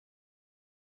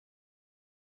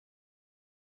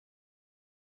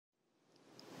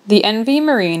The NV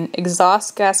Marine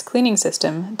exhaust gas cleaning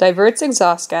system diverts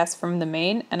exhaust gas from the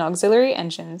main and auxiliary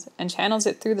engines and channels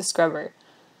it through the scrubber.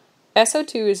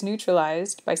 SO2 is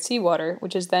neutralized by seawater,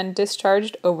 which is then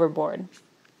discharged overboard.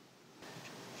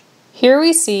 Here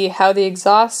we see how the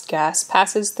exhaust gas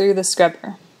passes through the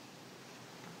scrubber.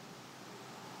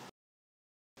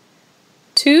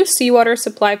 Two seawater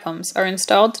supply pumps are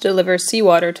installed to deliver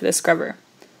seawater to the scrubber.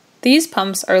 These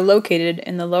pumps are located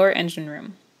in the lower engine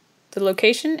room. The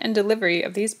location and delivery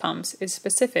of these pumps is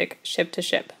specific ship to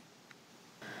ship.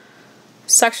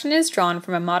 Suction is drawn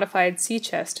from a modified sea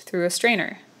chest through a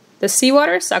strainer. The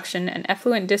seawater suction and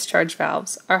effluent discharge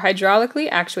valves are hydraulically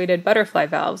actuated butterfly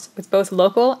valves with both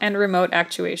local and remote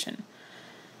actuation.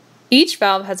 Each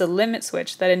valve has a limit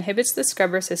switch that inhibits the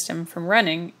scrubber system from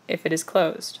running if it is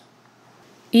closed.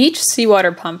 Each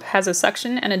seawater pump has a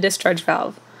suction and a discharge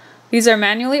valve. These are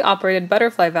manually operated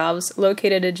butterfly valves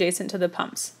located adjacent to the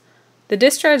pumps. The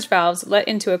discharge valves let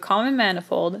into a common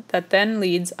manifold that then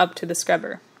leads up to the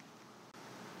scrubber.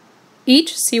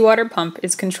 Each seawater pump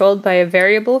is controlled by a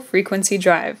variable frequency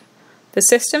drive. The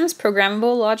system's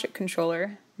programmable logic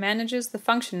controller manages the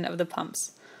function of the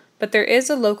pumps, but there is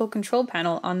a local control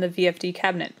panel on the VFD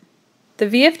cabinet. The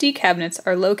VFD cabinets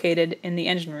are located in the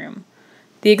engine room.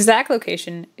 The exact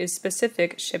location is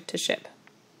specific ship to ship.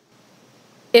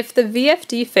 If the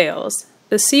VFD fails,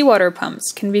 the seawater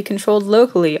pumps can be controlled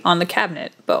locally on the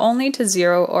cabinet, but only to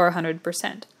 0 or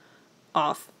 100%,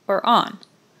 off or on.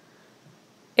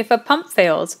 If a pump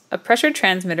fails, a pressure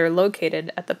transmitter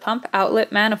located at the pump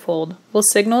outlet manifold will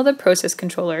signal the process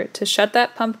controller to shut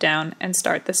that pump down and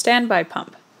start the standby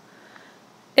pump.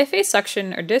 If a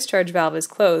suction or discharge valve is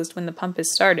closed when the pump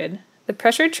is started, the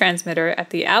pressure transmitter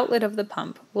at the outlet of the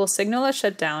pump will signal a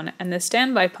shutdown and the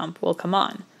standby pump will come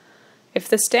on. If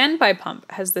the standby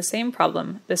pump has the same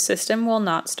problem, the system will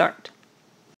not start.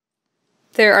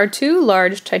 There are two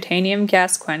large titanium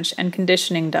gas quench and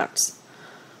conditioning ducts.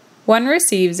 One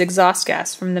receives exhaust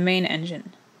gas from the main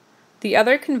engine. The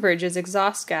other converges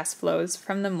exhaust gas flows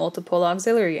from the multiple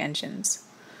auxiliary engines.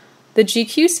 The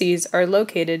GQCs are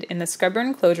located in the scrubber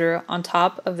enclosure on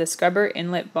top of the scrubber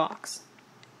inlet box.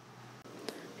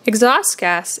 Exhaust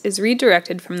gas is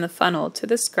redirected from the funnel to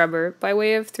the scrubber by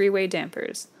way of three-way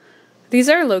dampers. These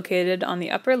are located on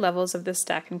the upper levels of the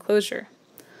stack enclosure.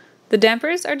 The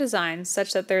dampers are designed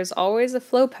such that there is always a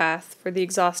flow path for the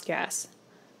exhaust gas.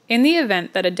 In the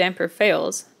event that a damper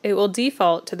fails, it will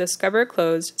default to the scrubber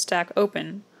closed, stack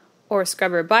open, or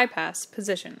scrubber bypass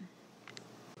position.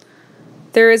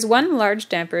 There is one large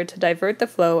damper to divert the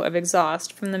flow of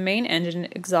exhaust from the main engine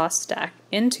exhaust stack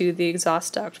into the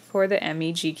exhaust duct for the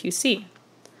MEGQC.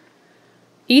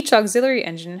 Each auxiliary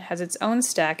engine has its own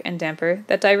stack and damper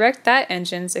that direct that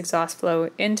engine's exhaust flow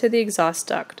into the exhaust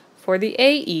duct for the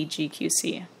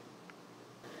AEGQC.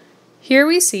 Here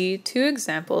we see two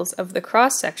examples of the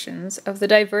cross-sections of the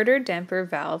diverter damper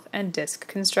valve and disc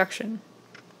construction.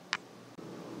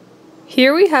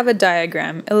 Here we have a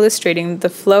diagram illustrating the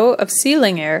flow of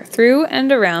sealing air through and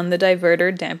around the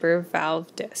diverter damper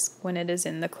valve disc when it is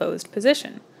in the closed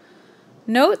position.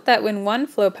 Note that when one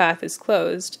flow path is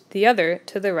closed, the other,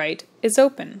 to the right, is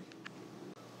open.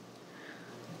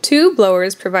 Two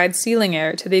blowers provide sealing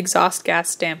air to the exhaust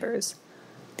gas dampers.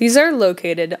 These are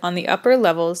located on the upper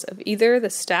levels of either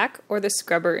the stack or the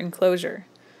scrubber enclosure.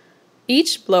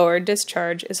 Each blower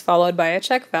discharge is followed by a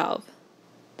check valve.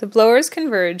 The blowers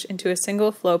converge into a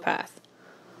single flow path.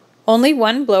 Only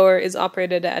one blower is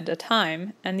operated at a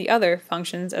time, and the other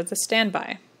functions as a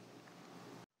standby.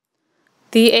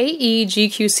 The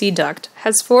AEGQC duct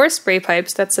has 4 spray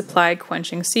pipes that supply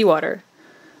quenching seawater.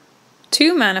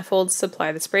 2 manifolds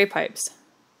supply the spray pipes.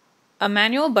 A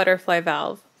manual butterfly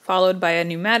valve, followed by a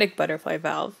pneumatic butterfly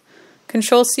valve,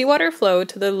 controls seawater flow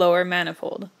to the lower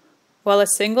manifold, while a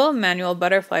single manual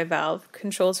butterfly valve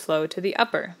controls flow to the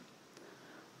upper.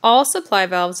 All supply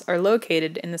valves are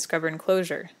located in the scrubber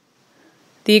enclosure.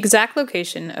 The exact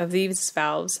location of these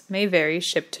valves may vary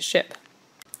ship to ship.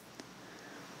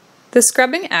 The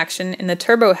scrubbing action in the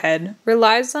turbo head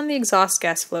relies on the exhaust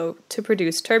gas flow to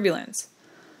produce turbulence.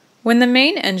 When the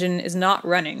main engine is not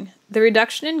running, the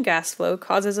reduction in gas flow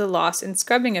causes a loss in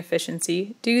scrubbing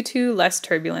efficiency due to less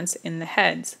turbulence in the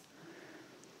heads.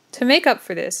 To make up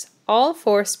for this, all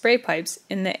 4 spray pipes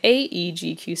in the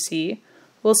AEGQC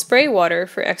will spray water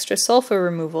for extra sulfur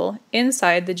removal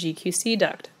inside the GQC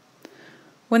duct.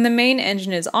 When the main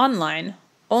engine is online,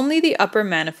 only the upper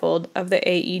manifold of the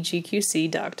AEGQC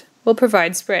duct will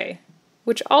provide spray,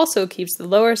 which also keeps the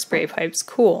lower spray pipes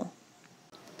cool.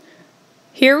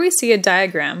 Here we see a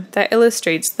diagram that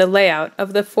illustrates the layout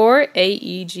of the 4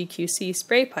 AEGQC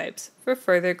spray pipes for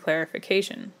further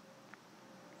clarification.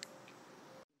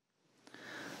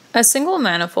 A single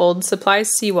manifold supplies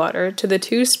seawater to the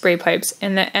two spray pipes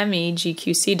in the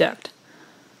MEGQC duct.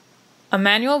 A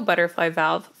manual butterfly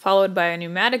valve, followed by a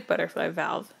pneumatic butterfly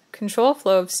valve, control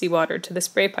flow of seawater to the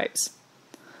spray pipes.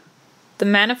 The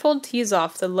manifold tees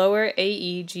off the lower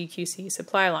AEGQC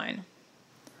supply line.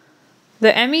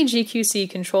 The MEGQC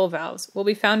control valves will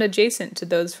be found adjacent to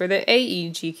those for the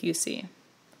AEGQC.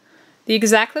 The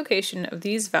exact location of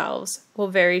these valves will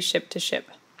vary ship to ship.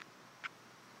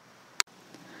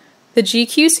 The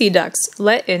GQC ducts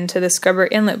let into the scrubber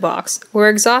inlet box where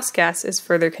exhaust gas is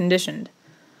further conditioned.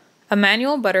 A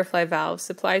manual butterfly valve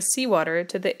supplies seawater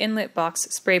to the inlet box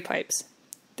spray pipes.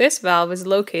 This valve is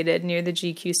located near the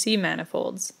GQC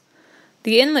manifolds.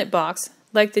 The inlet box,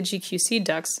 like the GQC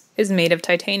ducts, is made of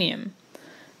titanium.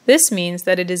 This means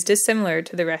that it is dissimilar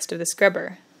to the rest of the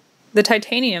scrubber. The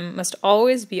titanium must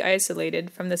always be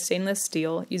isolated from the stainless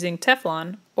steel using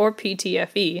Teflon or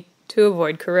PTFE to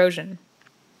avoid corrosion.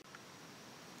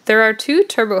 There are two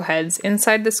turbo heads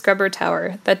inside the scrubber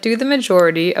tower that do the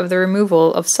majority of the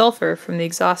removal of sulfur from the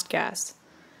exhaust gas.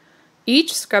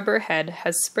 Each scrubber head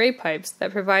has spray pipes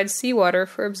that provide seawater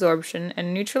for absorption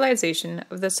and neutralization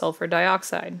of the sulfur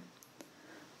dioxide.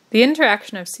 The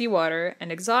interaction of seawater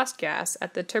and exhaust gas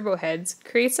at the turbo heads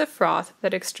creates a froth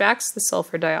that extracts the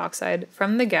sulfur dioxide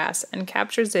from the gas and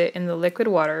captures it in the liquid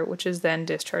water, which is then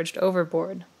discharged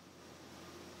overboard.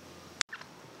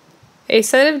 A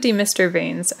set of demister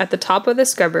vanes at the top of the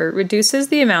scrubber reduces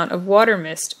the amount of water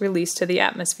mist released to the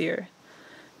atmosphere.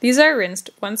 These are rinsed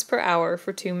once per hour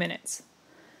for 2 minutes.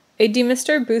 A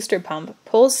demister booster pump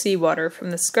pulls seawater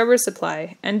from the scrubber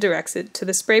supply and directs it to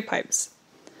the spray pipes.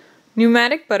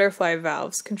 Pneumatic butterfly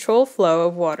valves control flow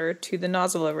of water to the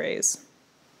nozzle arrays.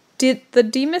 The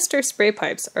demister spray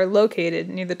pipes are located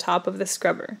near the top of the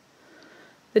scrubber.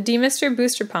 The demister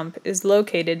booster pump is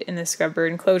located in the scrubber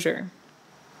enclosure.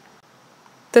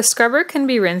 The scrubber can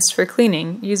be rinsed for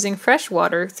cleaning using fresh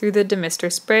water through the demister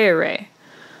spray array.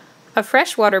 A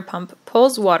freshwater pump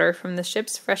pulls water from the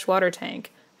ship's freshwater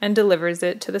tank and delivers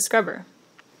it to the scrubber.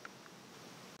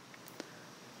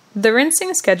 The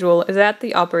rinsing schedule is at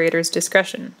the operator's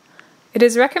discretion. It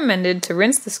is recommended to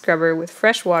rinse the scrubber with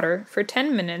fresh water for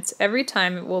 10 minutes every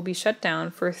time it will be shut down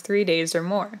for 3 days or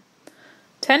more.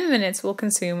 10 minutes will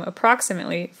consume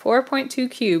approximately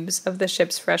 4.2 cubes of the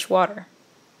ship's fresh water.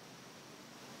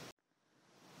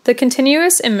 The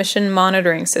continuous emission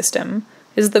monitoring system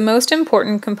is the most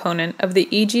important component of the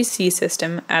EGC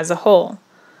system as a whole.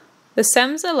 The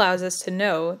SEMS allows us to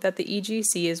know that the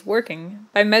EGC is working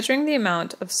by measuring the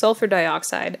amount of sulfur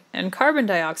dioxide and carbon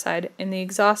dioxide in the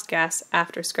exhaust gas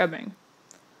after scrubbing.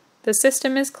 The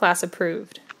system is class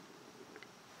approved.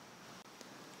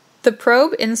 The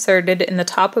probe inserted in the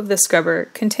top of the scrubber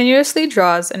continuously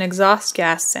draws an exhaust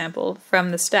gas sample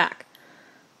from the stack.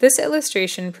 This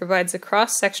illustration provides a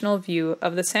cross-sectional view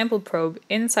of the sample probe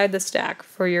inside the stack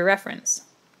for your reference.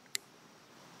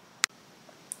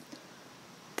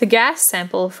 The gas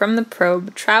sample from the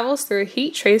probe travels through a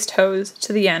heat-traced hose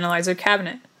to the analyzer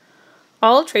cabinet.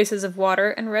 All traces of water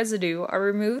and residue are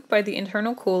removed by the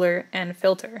internal cooler and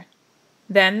filter.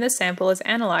 Then the sample is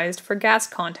analyzed for gas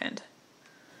content.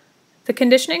 The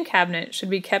conditioning cabinet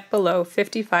should be kept below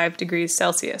 55 degrees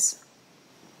Celsius.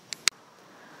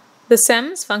 The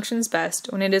SEMS functions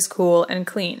best when it is cool and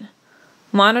clean.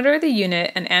 Monitor the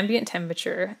unit and ambient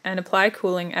temperature and apply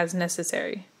cooling as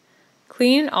necessary.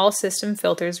 Clean all system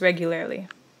filters regularly.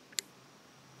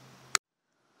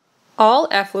 All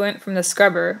effluent from the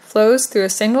scrubber flows through a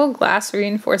single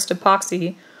glass-reinforced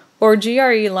epoxy or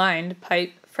GRE-lined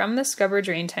pipe from the scrubber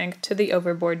drain tank to the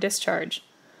overboard discharge.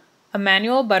 A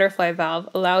manual butterfly valve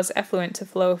allows effluent to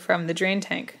flow from the drain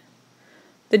tank.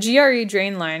 The GRE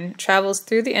drain line travels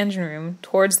through the engine room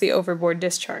towards the overboard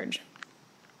discharge.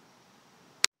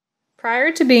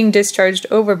 Prior to being discharged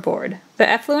overboard, the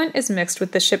effluent is mixed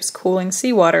with the ship's cooling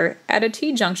seawater at a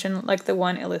T-junction like the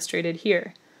one illustrated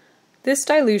here. This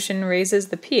dilution raises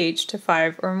the pH to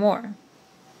 5 or more.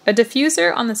 A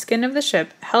diffuser on the skin of the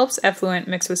ship helps effluent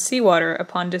mix with seawater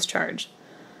upon discharge.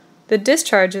 The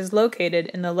discharge is located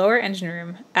in the lower engine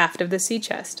room aft of the sea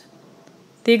chest.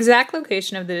 The exact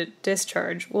location of the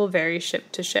discharge will vary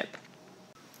ship to ship.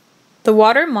 The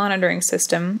water monitoring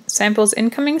system samples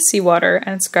incoming seawater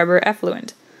and scrubber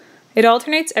effluent. It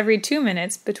alternates every 2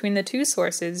 minutes between the two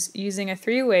sources using a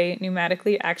 3-way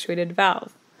pneumatically actuated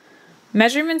valve.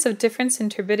 Measurements of difference in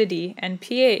turbidity and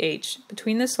PAH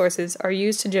between the sources are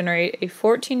used to generate a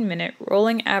 14-minute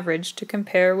rolling average to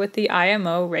compare with the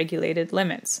IMO regulated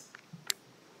limits.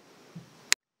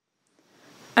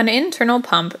 An internal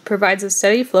pump provides a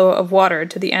steady flow of water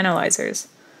to the analyzers.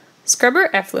 Scrubber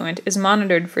effluent is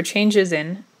monitored for changes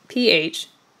in pH,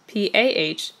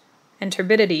 PAH, and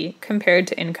turbidity compared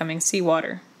to incoming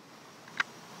seawater.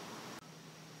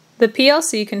 The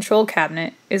PLC control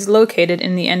cabinet is located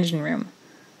in the engine room.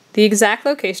 The exact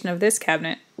location of this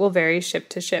cabinet will vary ship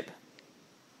to ship.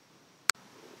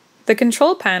 The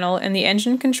control panel in the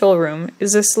engine control room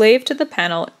is a slave to the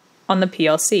panel on the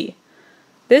PLC.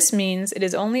 This means it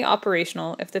is only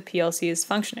operational if the PLC is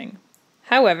functioning.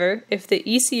 However, if the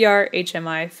ECR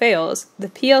HMI fails, the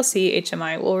PLC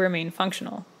HMI will remain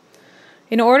functional.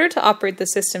 In order to operate the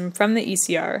system from the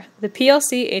ECR, the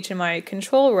PLC HMI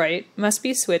control right must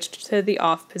be switched to the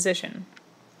off position.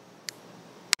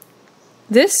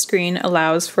 This screen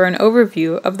allows for an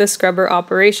overview of the scrubber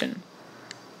operation.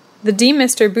 The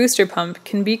demister booster pump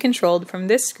can be controlled from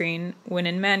this screen when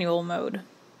in manual mode.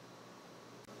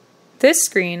 This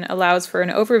screen allows for an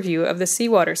overview of the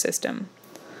seawater system.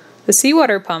 The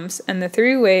seawater pumps and the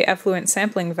three-way effluent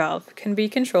sampling valve can be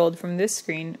controlled from this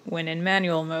screen when in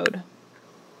manual mode.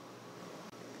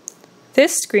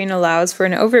 This screen allows for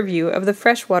an overview of the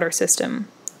freshwater system.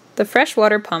 The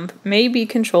freshwater pump may be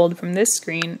controlled from this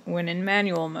screen when in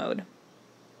manual mode.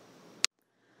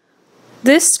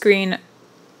 This screen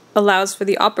allows for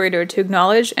the operator to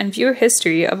acknowledge and view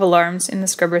history of alarms in the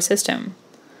scrubber system.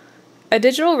 A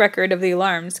digital record of the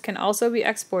alarms can also be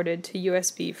exported to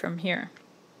USB from here.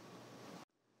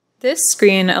 This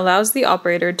screen allows the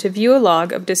operator to view a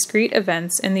log of discrete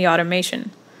events in the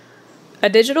automation. A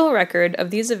digital record of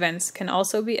these events can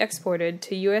also be exported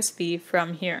to USB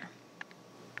from here.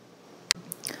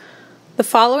 The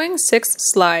following 6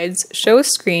 slides show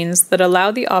screens that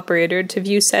allow the operator to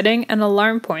view setting and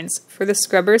alarm points for the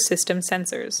scrubber system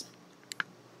sensors.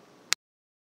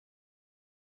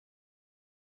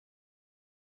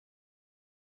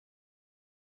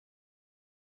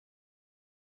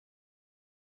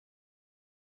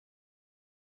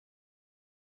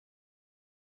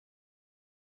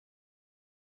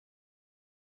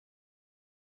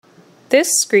 This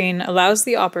screen allows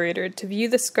the operator to view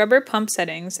the scrubber pump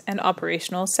settings and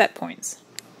operational set points.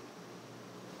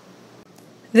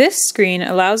 This screen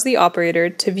allows the operator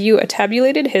to view a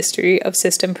tabulated history of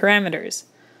system parameters.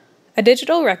 A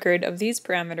digital record of these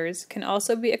parameters can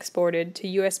also be exported to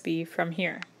USB from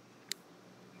here.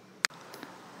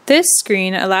 This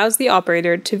screen allows the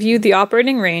operator to view the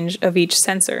operating range of each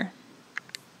sensor.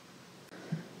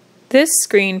 This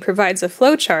screen provides a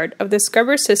flowchart of the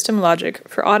scrubber system logic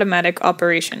for automatic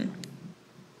operation.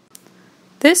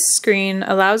 This screen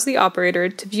allows the operator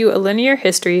to view a linear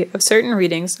history of certain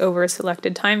readings over a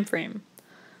selected time frame.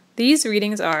 These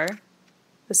readings are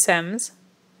the SEMS,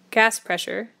 gas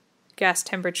pressure, gas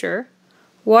temperature,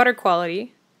 water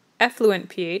quality, effluent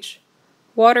pH,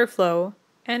 water flow,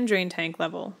 and drain tank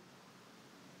level.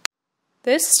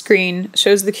 This screen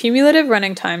shows the cumulative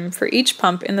running time for each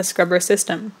pump in the scrubber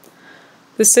system.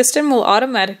 The system will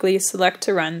automatically select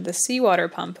to run the seawater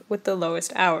pump with the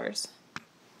lowest hours.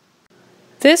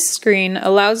 This screen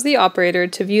allows the operator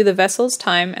to view the vessel's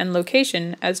time and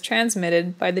location as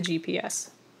transmitted by the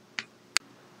GPS.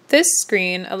 This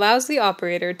screen allows the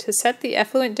operator to set the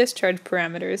effluent discharge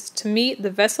parameters to meet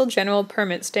the vessel general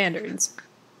permit standards.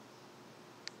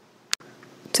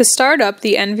 To start up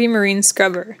the NV Marine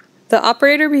scrubber, the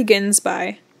operator begins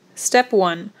by Step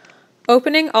 1.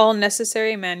 Opening all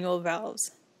necessary manual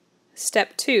valves.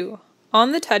 Step 2.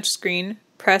 On the touchscreen,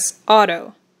 press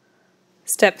Auto.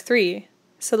 Step 3.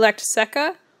 Select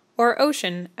SECA or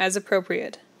Ocean as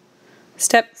appropriate.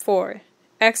 Step 4.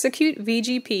 Execute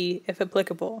VGP if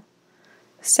applicable.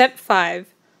 Step 5.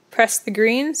 Press the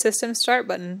green System Start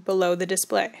button below the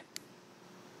display.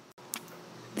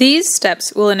 These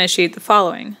steps will initiate the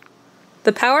following.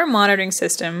 The power monitoring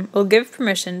system will give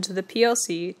permission to the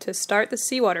PLC to start the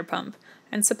seawater pump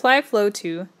and supply flow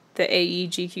to the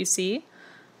AE-GQC,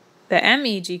 the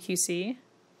ME-GQC,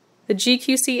 the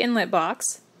GQC inlet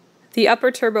box, the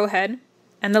upper turbo head,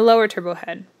 and the lower turbo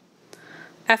head.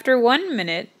 After 1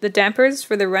 minute, the dampers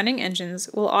for the running engines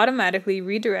will automatically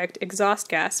redirect exhaust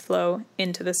gas flow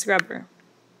into the scrubber.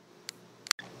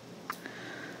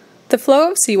 The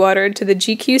flow of seawater to the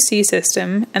GQC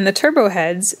system and the turbo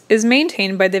heads is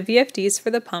maintained by the VFDs for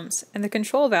the pumps and the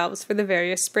control valves for the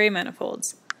various spray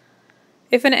manifolds.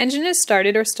 If an engine is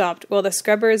started or stopped while the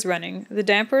scrubber is running, the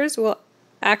dampers will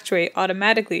actuate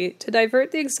automatically to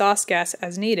divert the exhaust gas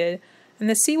as needed, and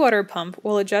the seawater pump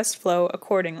will adjust flow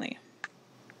accordingly.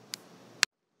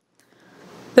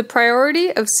 The priority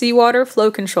of seawater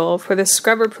flow control for the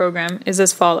scrubber program is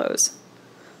as follows.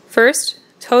 First,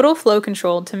 total flow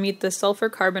control to meet the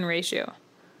sulfur-carbon ratio.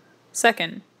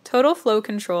 Second, total flow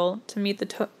control to meet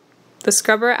the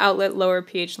scrubber outlet lower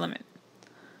pH limit.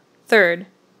 Third,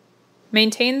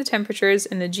 maintain the temperatures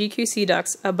in the GQC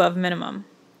ducts above minimum.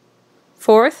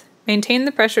 Fourth, maintain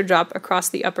the pressure drop across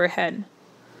the upper head.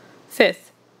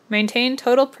 Fifth, maintain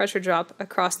total pressure drop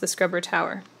across the scrubber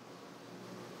tower.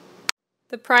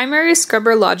 The primary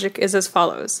scrubber logic is as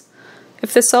follows.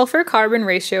 If the sulfur-carbon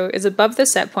ratio is above the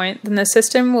set point, then the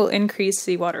system will increase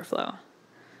seawater flow.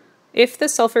 If the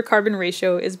sulfur-carbon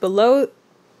ratio is below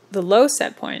the low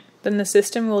set point, then the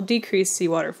system will decrease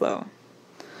seawater flow.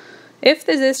 If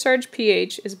the discharge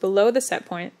pH is below the set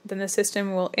point, then the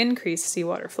system will increase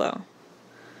seawater flow.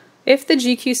 If the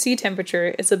GQC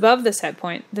temperature is above the set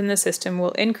point, then the system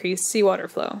will increase seawater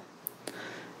flow.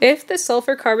 If the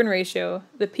sulfur-carbon ratio,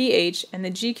 the pH, and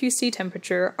the GQC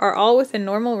temperature are all within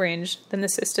normal range, then the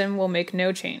system will make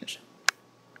no change.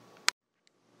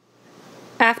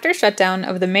 After shutdown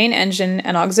of the main engine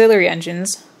and auxiliary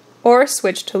engines, or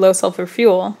switch to low-sulfur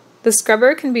fuel, the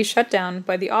scrubber can be shut down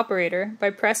by the operator by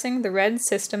pressing the red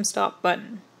System Stop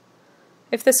button.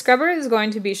 If the scrubber is going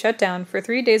to be shut down for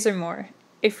 3 days or more,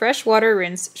 a fresh water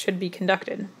rinse should be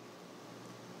conducted.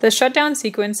 The shutdown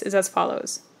sequence is as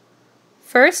follows.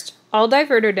 First, all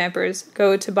diverter dampers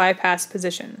go to bypass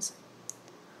positions.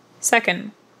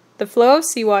 Second, the flow of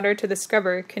seawater to the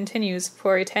scrubber continues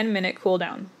for a 10-minute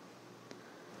cooldown.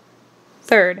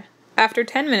 Third, after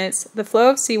 10 minutes, the flow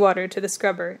of seawater to the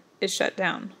scrubber is shut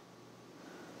down.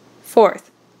 Fourth,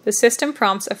 the system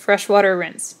prompts a freshwater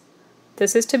rinse.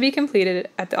 This is to be completed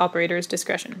at the operator's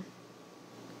discretion.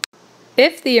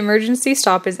 If the emergency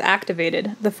stop is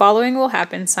activated, the following will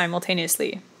happen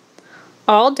simultaneously.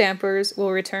 All dampers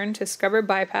will return to scrubber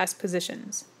bypass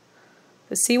positions.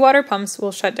 The seawater pumps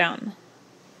will shut down.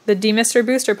 The demister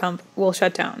booster pump will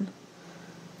shut down.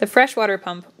 The freshwater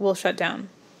pump will shut down.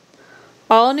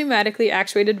 All pneumatically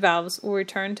actuated valves will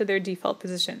return to their default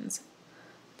positions.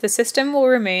 The system will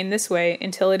remain this way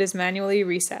until it is manually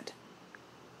reset.